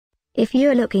If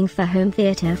you're looking for home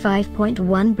theater 5.1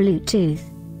 Bluetooth,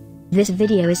 this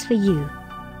video is for you.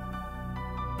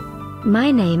 My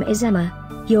name is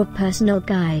Emma, your personal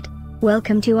guide.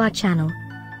 Welcome to our channel.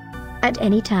 At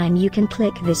any time you can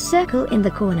click this circle in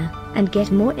the corner, and get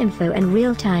more info and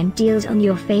real-time deals on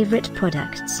your favorite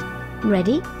products.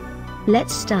 Ready?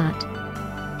 Let's start.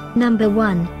 Number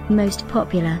 1, Most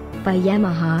Popular, by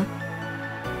Yamaha.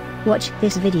 Watch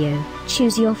this video,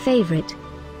 choose your favorite.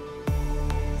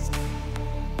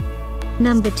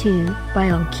 Number 2, by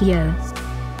Onkyo.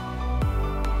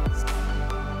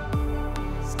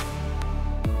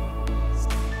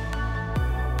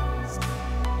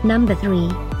 Number 3,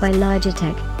 by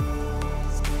Logitech.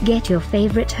 Get your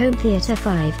favorite home theater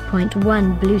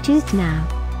 5.1 Bluetooth now.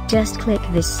 Just click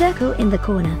this circle in the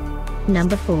corner.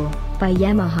 Number 4, by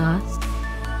Yamaha.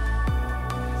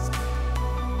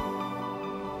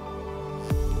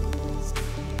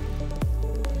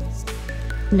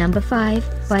 Number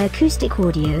 5, by Acoustic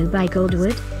Audio by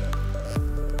Goldwood.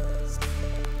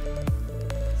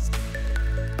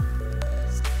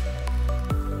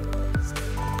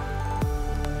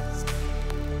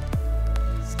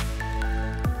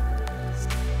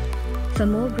 For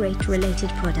more great related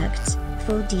products,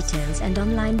 full details and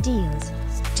online deals,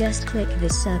 just click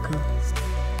this circle.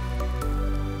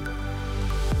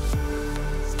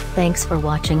 Thanks for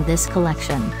watching this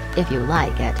collection. If you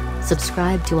like it,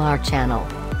 subscribe to our channel.